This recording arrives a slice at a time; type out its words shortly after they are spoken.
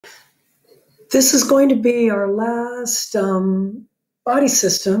This is going to be our last body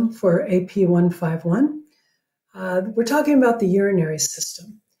system for AP151. We're talking about the urinary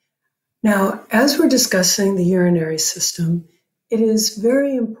system. Now, as we're discussing the urinary system, it is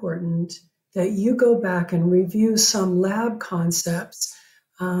very important that you go back and review some lab concepts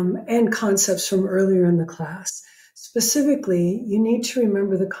and concepts from earlier in the class. Specifically, you need to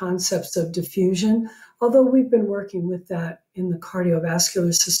remember the concepts of diffusion, although we've been working with that in the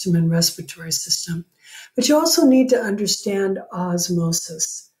cardiovascular system and respiratory system. But you also need to understand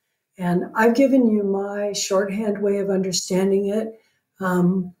osmosis. And I've given you my shorthand way of understanding it.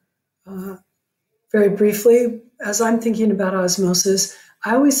 Very briefly, as I'm thinking about osmosis,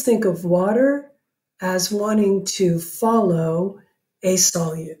 I always think of water as wanting to follow a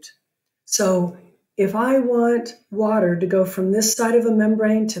solute. So if I want water to go from this side of a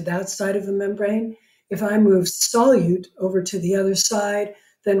membrane to that side of a membrane, if I move solute over to the other side,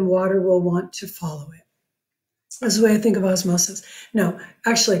 then water will want to follow it. That's the way I think of osmosis. No,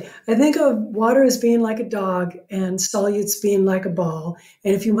 actually, I think of water as being like a dog and solutes being like a ball.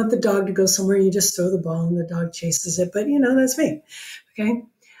 And if you want the dog to go somewhere, you just throw the ball and the dog chases it. But, that's me. Okay.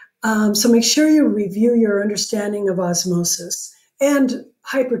 So make sure you review your understanding of osmosis and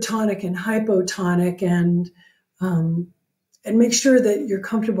hypertonic and hypotonic and make sure that you're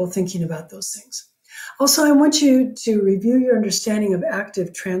comfortable thinking about those things. Also, I want you to review your understanding of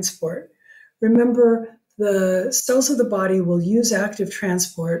active transport. Remember, the cells of the body will use active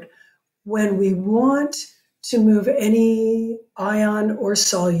transport when we want to move any ion or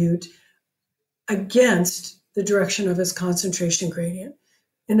solute against the direction of its concentration gradient.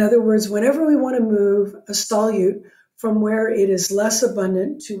 In other words, whenever we want to move a solute from where it is less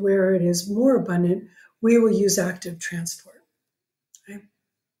abundant to where it is more abundant, we will use active transport. Okay?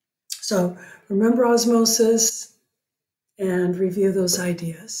 So remember osmosis and review those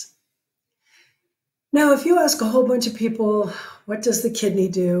ideas. Now, if you ask a whole bunch of people, what does the kidney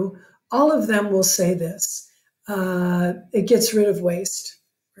do? All of them will say this. It gets rid of waste.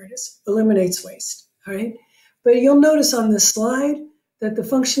 There it is, eliminates waste, all right? But you'll notice on this slide that the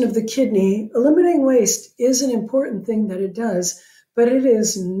function of the kidney, eliminating waste, is an important thing that it does, but it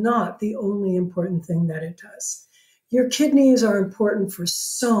is not the only important thing that it does. Your kidneys are important for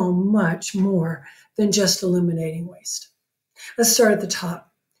so much more than just eliminating waste. Let's start at the top.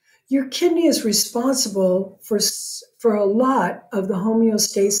 Your kidney is responsible for a lot of the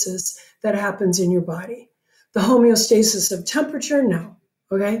homeostasis that happens in your body. The homeostasis of temperature, no,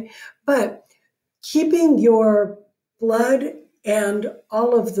 okay? But keeping your blood and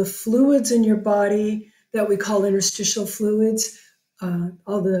all of the fluids in your body that we call interstitial fluids,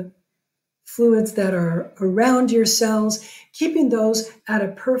 all the fluids that are around your cells, keeping those at a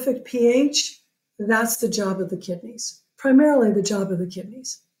perfect pH, that's the job of the kidneys, primarily the job of the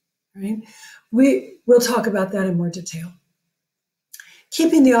kidneys. Right? We'll talk about that in more detail.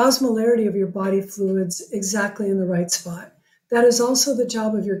 Keeping the osmolarity of your body fluids exactly in the right spot. That is also the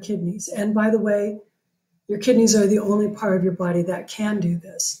job of your kidneys. And by the way, your kidneys are the only part of your body that can do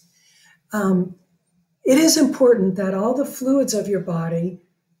this. It is important that all the fluids of your body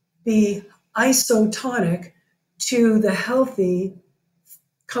be isotonic to the healthy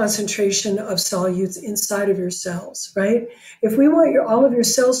concentration of solutes inside of your cells, right? If we want all of your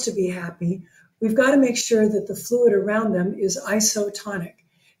cells to be happy, we've got to make sure that the fluid around them is isotonic.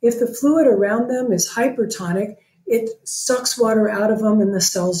 If the fluid around them is hypertonic, it sucks water out of them and the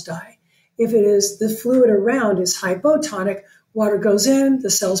cells die. If it is the fluid around is hypotonic, water goes in, the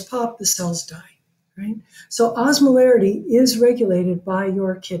cells pop, the cells die, right? So osmolarity is regulated by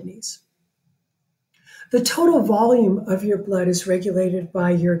your kidneys. The total volume of your blood is regulated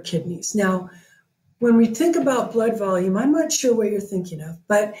by your kidneys. Now, when we think about blood volume, I'm not sure what you're thinking of,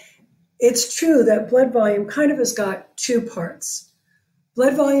 but it's true that blood volume kind of has got two parts.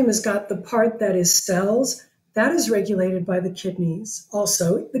 Blood volume has got the part that is cells. That is regulated by the kidneys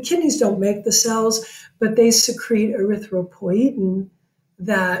also. The kidneys don't make the cells, but they secrete erythropoietin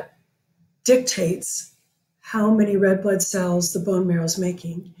that dictates how many red blood cells the bone marrow is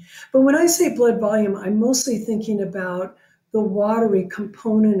making. But when I say blood volume, I'm mostly thinking about the watery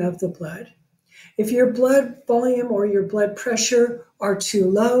component of the blood. If your blood volume or your blood pressure are too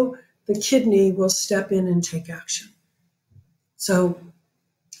low, the kidney will step in and take action. So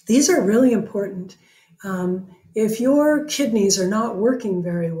these are really important. If your kidneys are not working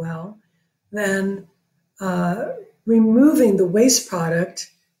very well, then removing the waste product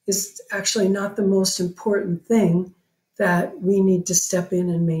is actually not the most important thing that we need to step in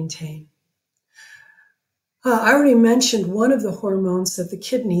and maintain. I already mentioned one of the hormones that the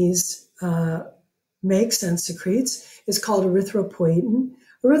kidneys makes and secretes is called erythropoietin.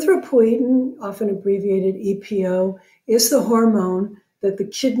 Erythropoietin, often abbreviated EPO, is the hormone that the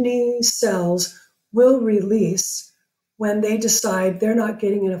kidney cells will release when they decide they're not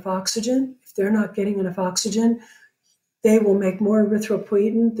getting enough oxygen. If they're not getting enough oxygen, they will make more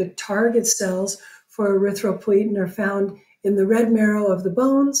erythropoietin. The target cells for erythropoietin are found in the red marrow of the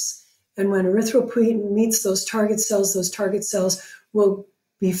bones. And when erythropoietin meets those target cells will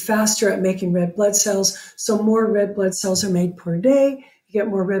be faster at making red blood cells. So more red blood cells are made per day. You get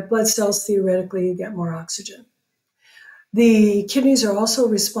more red blood cells, theoretically, you get more oxygen. The kidneys are also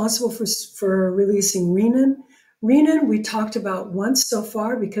responsible for releasing renin. Renin we talked about once so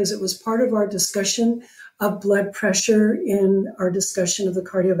far because it was part of our discussion of blood pressure in our discussion of the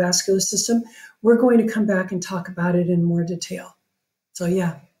cardiovascular system. We're going to come back and talk about it in more detail. So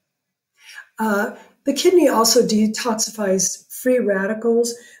yeah. The kidney also detoxifies free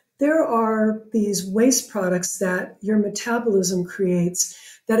radicals. There are these waste products that your metabolism creates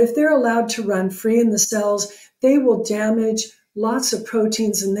that if they're allowed to run free in the cells, they will damage lots of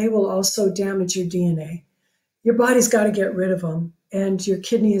proteins and they will also damage your DNA. Your body's got to get rid of them. And your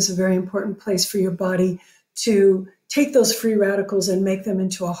kidney is a very important place for your body to take those free radicals and make them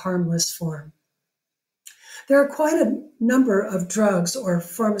into a harmless form. There are quite a number of drugs or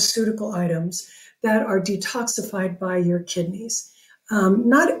pharmaceutical items that are detoxified by your kidneys.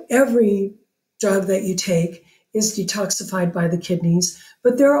 Not every drug that you take is detoxified by the kidneys,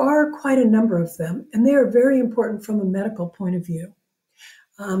 but there are quite a number of them, and they are very important from a medical point of view.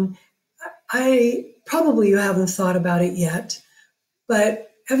 Probably you haven't thought about it yet,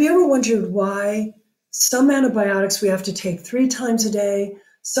 but have you ever wondered why some antibiotics we have to take 3 times a day,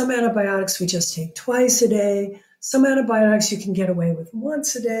 some antibiotics we just take twice a day, some antibiotics you can get away with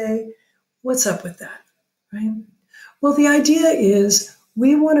once a day? What's up with that, right? Well, the idea is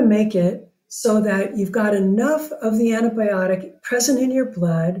we want to make it so that you've got enough of the antibiotic present in your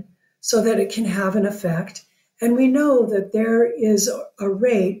blood so that it can have an effect. And we know that there is a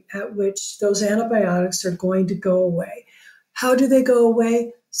rate at which those antibiotics are going to go away. How do they go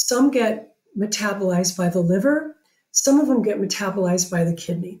away? Some get metabolized by the liver. Some of them get metabolized by the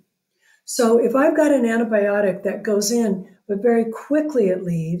kidney. So if I've got an antibiotic that goes in, but very quickly it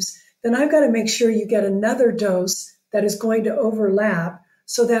leaves, then I've got to make sure you get another dose that is going to overlap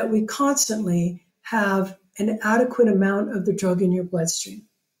so that we constantly have an adequate amount of the drug in your bloodstream.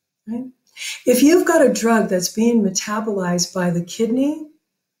 Right? If you've got a drug that's being metabolized by the kidney,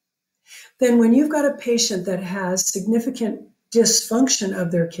 then when you've got a patient that has significant dysfunction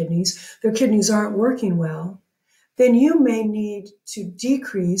of their kidneys aren't working well, then you may need to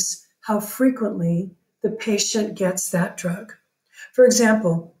decrease how frequently the patient gets that drug. For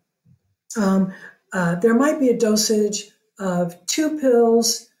example, there might be a dosage of 2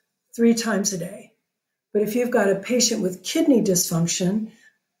 pills 3 times a day. But if you've got a patient with kidney dysfunction,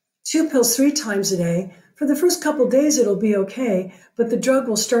 2 pills 3 times a day, for the first couple of days it'll be okay, but the drug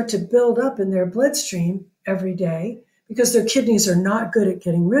will start to build up in their bloodstream every day because their kidneys are not good at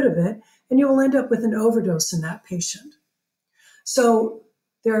getting rid of it, and you will end up with an overdose in that patient. So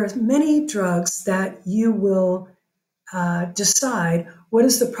there are many drugs that you will decide what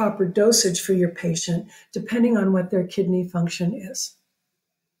is the proper dosage for your patient depending on what their kidney function is.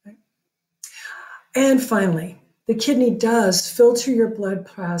 Okay? And finally, the kidney does filter your blood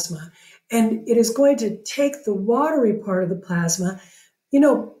plasma, and it is going to take the watery part of the plasma. You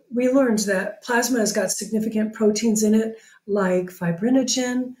know, we learned that plasma has got significant proteins in it, like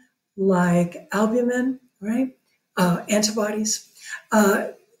fibrinogen, like albumin, right? Antibodies.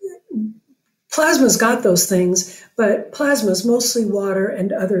 Plasma's got those things, but plasma is mostly water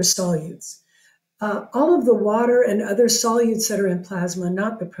and other solutes. All of the water and other solutes that are in plasma,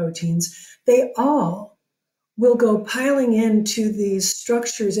 not the proteins, they all will go piling into these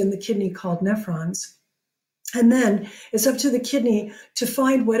structures in the kidney called nephrons. And then it's up to the kidney to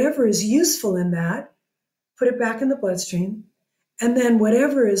find whatever is useful in that, put it back in the bloodstream, and then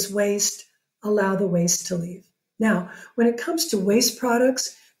whatever is waste, allow the waste to leave. Now, when it comes to waste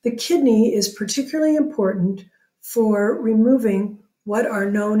products, the kidney is particularly important for removing what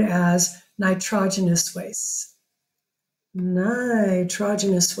are known as nitrogenous wastes.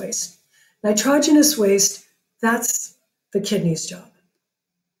 Nitrogenous waste. Nitrogenous waste, that's the kidney's job.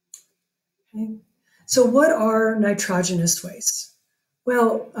 Okay? So what are nitrogenous wastes?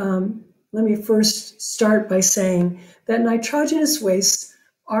 Well, let me first start by saying that nitrogenous wastes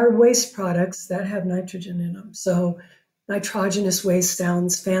are waste products that have nitrogen in them. So nitrogenous waste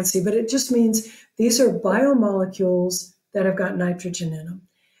sounds fancy, but it just means these are biomolecules that have got nitrogen in them.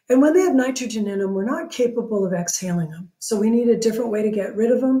 And when they have nitrogen in them, we're not capable of exhaling them. So we need a different way to get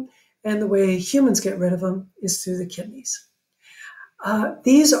rid of them. And the way humans get rid of them is through the kidneys.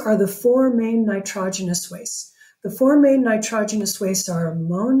 These are the four main nitrogenous wastes. The four main nitrogenous wastes are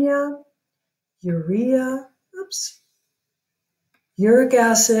ammonia, urea, uric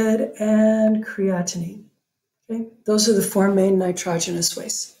acid, and creatinine. Okay? Those are the four main nitrogenous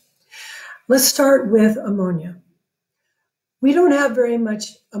wastes. Let's start with ammonia. We don't have very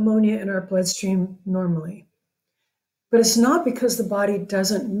much ammonia in our bloodstream normally, but it's not because the body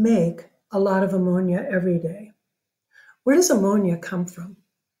doesn't make a lot of ammonia every day. Where does ammonia come from?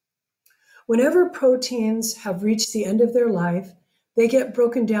 Whenever proteins have reached the end of their life, they get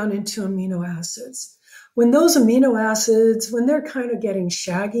broken down into amino acids. When those amino acids, when they're kind of getting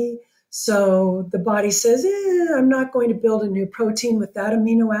shaggy, so the body says, I'm not going to build a new protein with that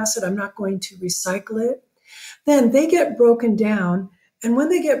amino acid, I'm not going to recycle it, then they get broken down. And when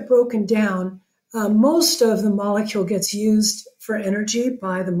they get broken down, most of the molecule gets used for energy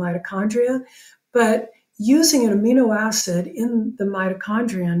by the mitochondria, but using an amino acid in the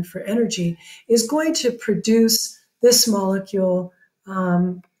mitochondrion for energy is going to produce this molecule,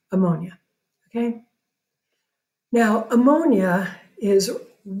 ammonia. Okay? Now, ammonia is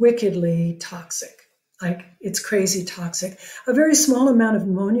wickedly toxic. Like, it's crazy toxic. A very small amount of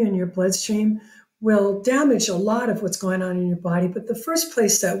ammonia in your bloodstream will damage a lot of what's going on in your body. But the first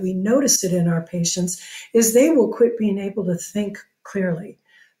place that we notice it in our patients is they will quit being able to think clearly.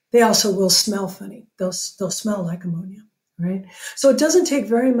 They also will smell funny. They'll smell like ammonia, right? So it doesn't take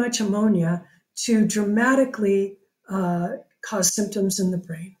very much ammonia to dramatically cause symptoms in the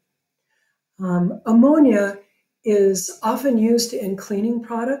brain. Ammonia is often used in cleaning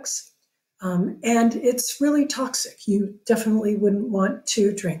products, and it's really toxic. You definitely wouldn't want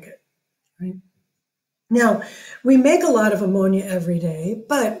to drink it, right? Now, we make a lot of ammonia every day,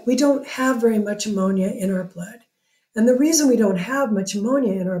 but we don't have very much ammonia in our blood. And the reason we don't have much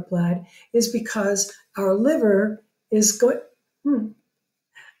ammonia in our blood is because our liver is going,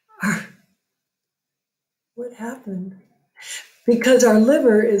 what happened? Because our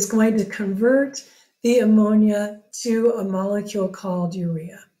liver is going to convert the ammonia to a molecule called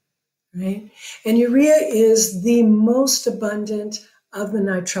urea, right? And urea is the most abundant of the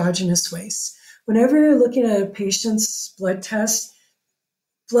nitrogenous wastes. Whenever you're looking at a patient's blood test,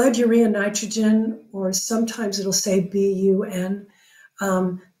 blood urea nitrogen, or sometimes it'll say BUN,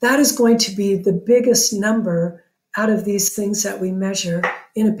 that is going to be the biggest number out of these things that we measure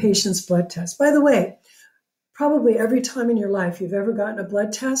in a patient's blood test. By the way, probably every time in your life you've ever gotten a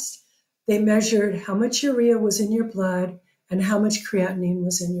blood test, they measured how much urea was in your blood and how much creatinine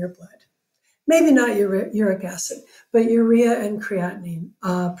was in your blood. Maybe not uric acid, but urea and creatinine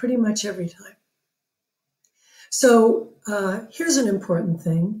pretty much every time. So here's an important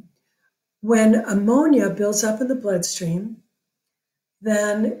thing. When ammonia builds up in the bloodstream,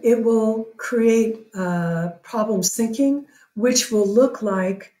 then it will create problems thinking, which will look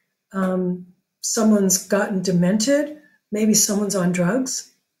like someone's gotten demented, maybe someone's on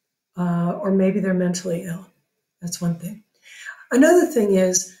drugs, or maybe they're mentally ill. That's one thing. Another thing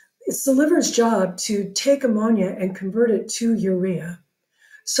is, it's the liver's job to take ammonia and convert it to urea.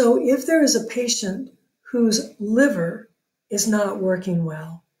 So if there is a patient whose liver is not working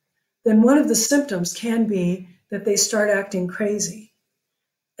well, then one of the symptoms can be that they start acting crazy.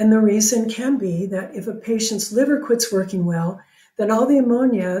 And the reason can be that if a patient's liver quits working well, then all the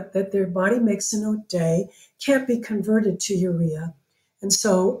ammonia that their body makes in a day can't be converted to urea. And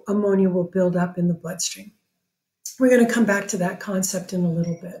so ammonia will build up in the bloodstream. We're going to come back to that concept in a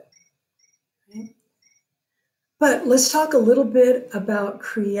little bit. Okay? But let's talk a little bit about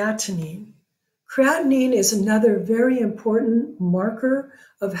creatinine. Creatinine is another very important marker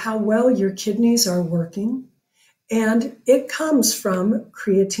of how well your kidneys are working. And it comes from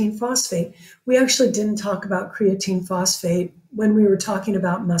creatine phosphate. We actually didn't talk about creatine phosphate when we were talking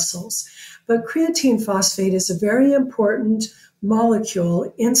about muscles. But creatine phosphate is a very important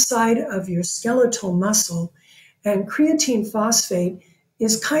molecule inside of your skeletal muscle. And creatine phosphate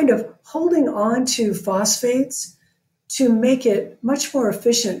is kind of holding on to phosphates to make it much more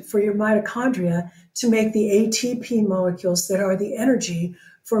efficient for your mitochondria to make the ATP molecules that are the energy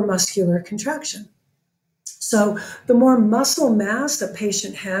for muscular contraction. So the more muscle mass a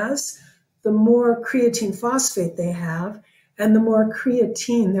patient has, the more creatine phosphate they have, and the more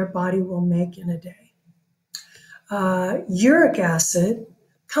creatine their body will make in a day. Uric acid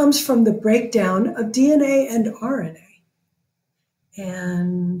comes from the breakdown of DNA and RNA.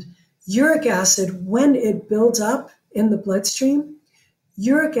 And uric acid, when it builds up in the bloodstream,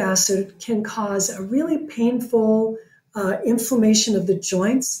 uric acid can cause a really painful inflammation of the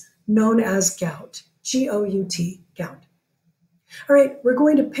joints known as gout, G-O-U-T, gout. All right, we're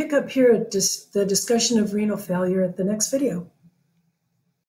going to pick up here at the discussion of renal failure at the next video.